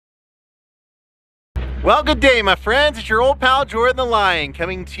Well, good day, my friends. It's your old pal Jordan the Lion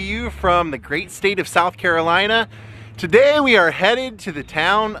coming to you from the great state of South Carolina. Today we are headed to the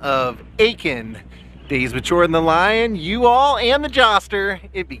town of Aiken. Daze with Jordan the Lion, you all, and the Joster.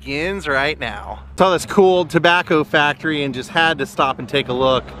 It begins right now. Saw this cool tobacco factory and just had to stop and take a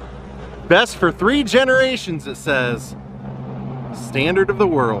look. Best for 3 generations, it says. Standard of the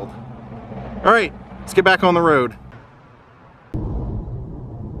world. All right, let's get back on the road.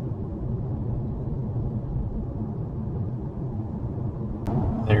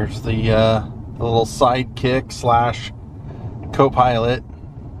 There's the little sidekick slash co-pilot.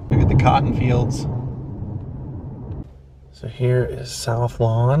 Look at the cotton fields. So here is South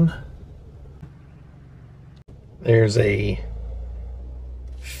Lawn. There's a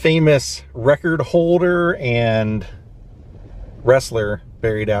famous record holder and wrestler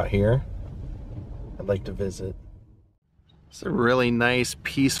buried out here. I'd like to visit. It's a really nice,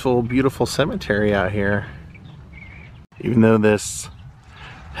 peaceful, beautiful cemetery out here. Even though this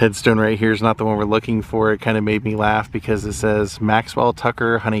headstone right here is not the one we're looking for, it kind of made me laugh because it says Maxwell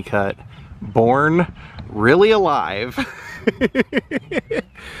Tucker Honeycutt, born really alive.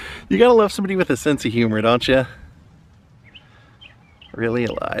 You gotta love somebody with a sense of humor, don't you? Really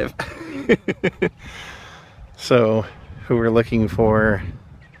alive. So who we're looking for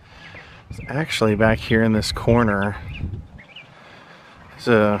is actually back here in this corner. It's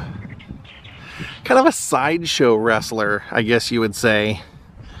a kind of a sideshow wrestler, I guess you would say.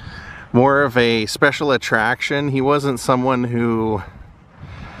 More of a special attraction. He wasn't someone who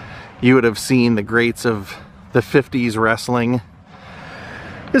you would have seen the greats of the 50s wrestling.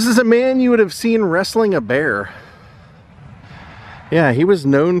 This is a man you would have seen wrestling a bear. Yeah, he was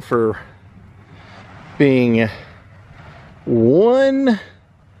known for being one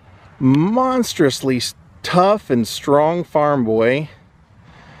monstrously tough and strong farm boy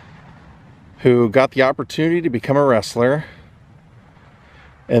who got the opportunity to become a wrestler,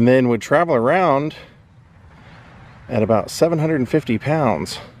 and then would travel around at about 750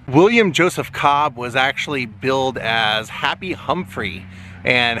 pounds. William Joseph Cobb was actually billed as Happy Humphrey.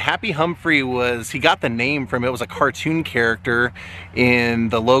 And Happy Humphrey he got the name from, it was a cartoon character in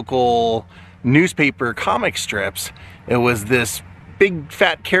the local newspaper comic strips. It was this big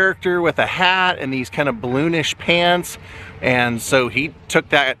fat character with a hat and these kind of balloonish pants. And so he took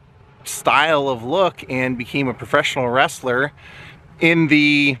that style of look and became a professional wrestler in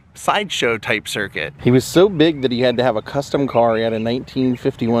the sideshow type circuit. He was so big that he had to have a custom car. He had a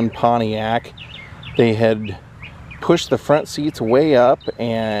 1951 Pontiac. They had pushed the front seats way up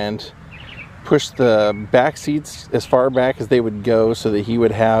and pushed the back seats as far back as they would go so that he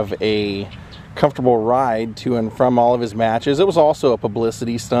would have a comfortable ride to and from all of his matches. It was also a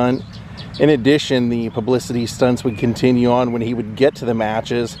publicity stunt. In addition, the publicity stunts would continue on when he would get to the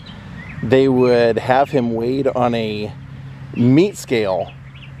matches. They would have him weighed on a meat scale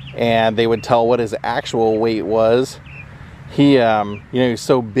and they would tell what his actual weight was. He he was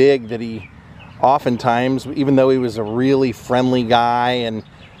so big that he oftentimes, even though he was a really friendly guy and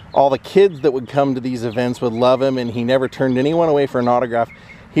all the kids that would come to these events would love him and he never turned anyone away for an autograph,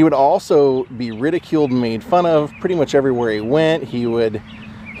 he would also be ridiculed and made fun of pretty much everywhere he went.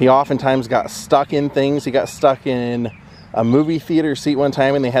 He oftentimes got stuck in things. He got stuck in a movie theater seat one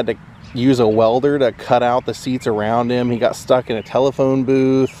time and they had to use a welder to cut out the seats around him. He got stuck in a telephone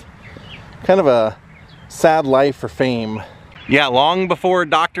booth. Kind of a sad life for fame. Yeah, long before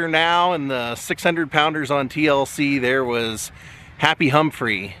Dr. Now and the 600 pounders on TLC, there was Happy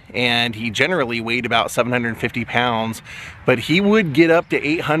Humphrey, and he generally weighed about 750 pounds, but he would get up to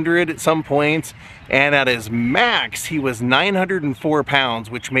 800 at some points, and at his max he was 904 pounds,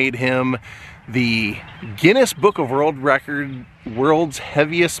 which made him the Guinness Book of World Record, world's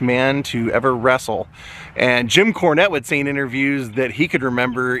heaviest man to ever wrestle. And Jim Cornette would say in interviews that he could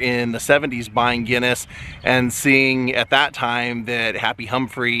remember in the 70s buying Guinness and seeing at that time that Happy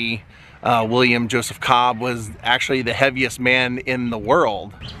Humphrey, William Joseph Cobb, was actually the heaviest man in the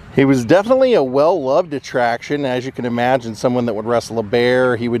world. He was definitely a well-loved attraction. As you can imagine, someone that would wrestle a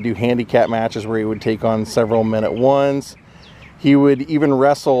bear. He would do handicap matches where he would take on several men at once. He would even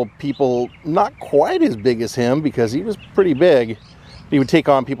wrestle people not quite as big as him because he was pretty big. He would take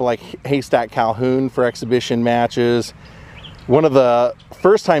on people like Haystack Calhoun for exhibition matches. One of the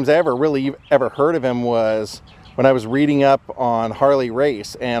first times I ever heard of him was when I was reading up on Harley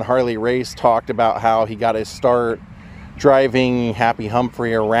Race, and Harley Race talked about how he got his start driving Happy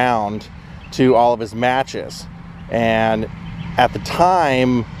Humphrey around to all of his matches. And at the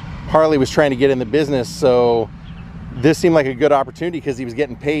time, Harley was trying to get in the business, so this seemed like a good opportunity because he was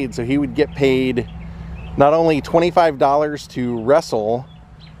getting paid. So he would get paid not only $25 to wrestle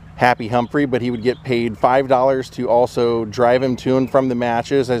Happy Humphrey, but he would get paid $5 to also drive him to and from the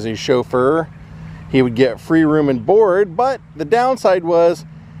matches as a chauffeur. He would get free room and board, but the downside was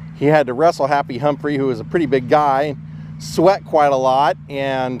he had to wrestle Happy Humphrey, who was a pretty big guy, sweat quite a lot,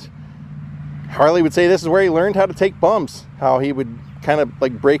 and Harley would say this is where he learned how to take bumps, how he would kind of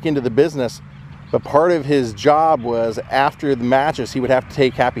like break into the business. But part of his job was after the matches, he would have to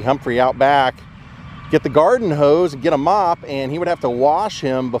take Happy Humphrey out back, get the garden hose, get a mop, and he would have to wash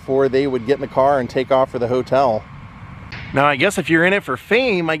him before they would get in the car and take off for the hotel. Now, I guess if you're in it for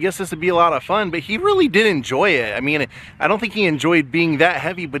fame, I guess this would be a lot of fun, but he really did enjoy it. I mean, I don't think he enjoyed being that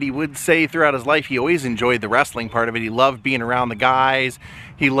heavy, but he would say throughout his life he always enjoyed the wrestling part of it. He loved being around the guys,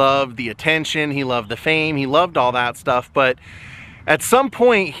 he loved the attention, he loved the fame, he loved all that stuff, but at some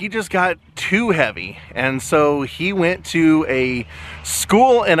point he just got too heavy, and so he went to a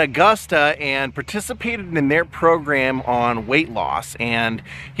school in Augusta and participated in their program on weight loss, and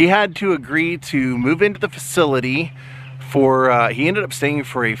he had to agree to move into the facility for, he ended up staying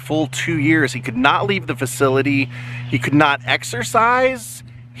for a full 2 years. He could not leave the facility, he could not exercise,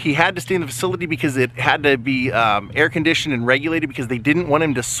 he had to stay in the facility because it had to be air conditioned and regulated because they didn't want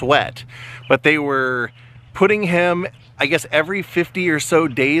him to sweat, but they were putting him, I guess, every 50 or so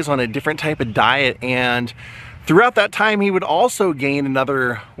days on a different type of diet, and throughout that time he would also gain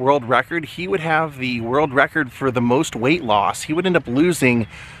another world record. He would have the world record for the most weight loss. He would end up losing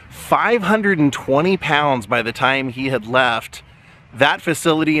 520 pounds by the time he had left that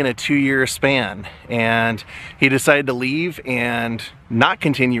facility in a 2-year span, and he decided to leave and not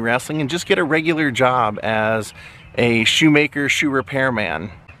continue wrestling and just get a regular job as a shoemaker, shoe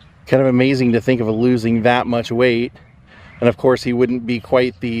repairman. Kind of amazing to think of losing that much weight. And of course he wouldn't be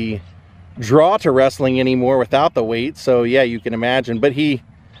quite the draw to wrestling anymore without the weight, so yeah, you can imagine. But he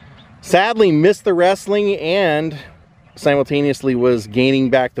sadly missed the wrestling and simultaneously was gaining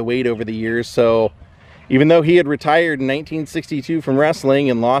back the weight over the years. So even though he had retired in 1962 from wrestling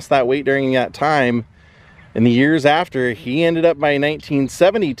and lost that weight during that time, in the years after, he ended up by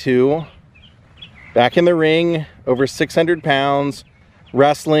 1972 back in the ring, over 600 pounds,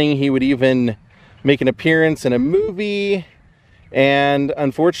 wrestling. He would even make an appearance in a movie, and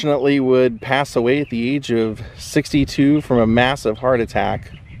unfortunately would pass away at the age of 62 from a massive heart attack.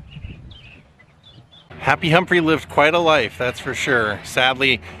 Happy Humphrey lived quite a life, that's for sure.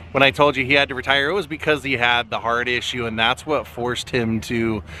 Sadly, when I told you he had to retire, it was because he had the heart issue, and that's what forced him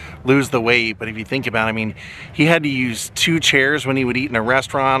to lose the weight. But if you think about it, I mean, he had to use 2 chairs when he would eat in a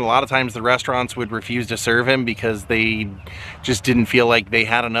restaurant. A lot of times the restaurants would refuse to serve him because they just didn't feel like they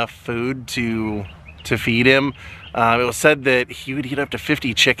had enough food to feed him. It was said that he would eat up to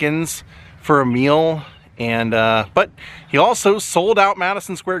 50 chickens for a meal. And but he also sold out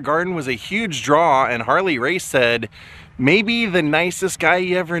Madison Square Garden, was a huge draw, and Harley Race said maybe the nicest guy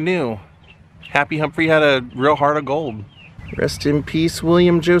he ever knew. Happy Humphrey had a real heart of gold. Rest in peace,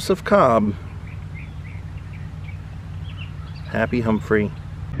 William Joseph Cobb. Happy Humphrey.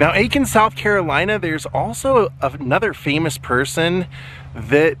 Now, Aiken, South Carolina, there's also another famous person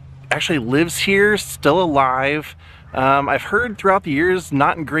that actually lives here, still alive. I've heard throughout the years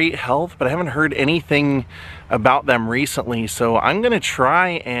not in great health, but I haven't heard anything about them recently. So I'm gonna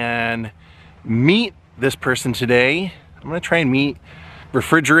try and meet this person today. I'm gonna try and meet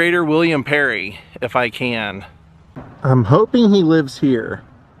Refrigerator William Perry if I can. I'm hoping he lives here.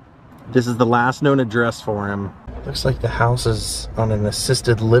 This is the last known address for him. Looks like the house is on an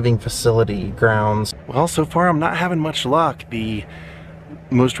assisted living facility grounds. Well, so far I'm not having much luck. The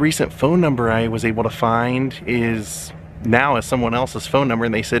most recent phone number I was able to find is someone else's phone number,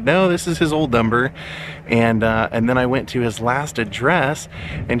 and they said no, this is his old number. And then I went to his last address,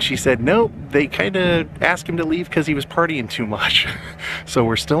 and she said nope, they kind of asked him to leave because he was partying too much. So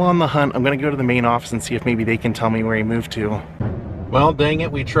we're still on the hunt. I'm gonna go to the main office and see if maybe they can tell me where he moved to. Well, dang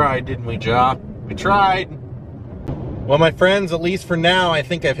it, we tried, didn't we, Ja? We tried. Well, my friends, at least for now, I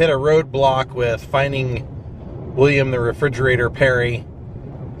think I've hit a roadblock with finding William the Refrigerator Perry.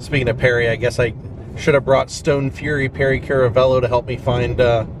 Speaking of Perry, I guess I should have brought Stone Fury Perry Caravello to help me find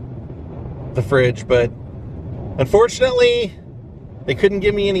the fridge, but unfortunately they couldn't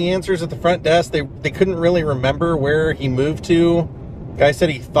give me any answers at the front desk. They couldn't really remember where he moved to. Guy said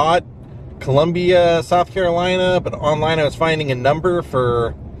he thought Columbia, South Carolina, but online I was finding a number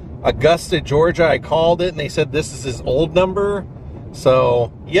for Augusta, Georgia. I called it and they said this is his old number.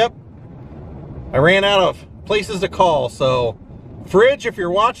 So, yep, I ran out of places to call. So Fridge, if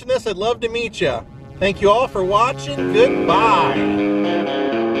you're watching this, I'd love to meet you. Thank you all for watching. Goodbye.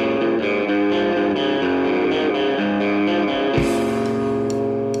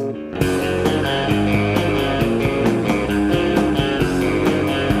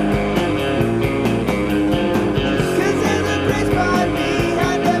 raised by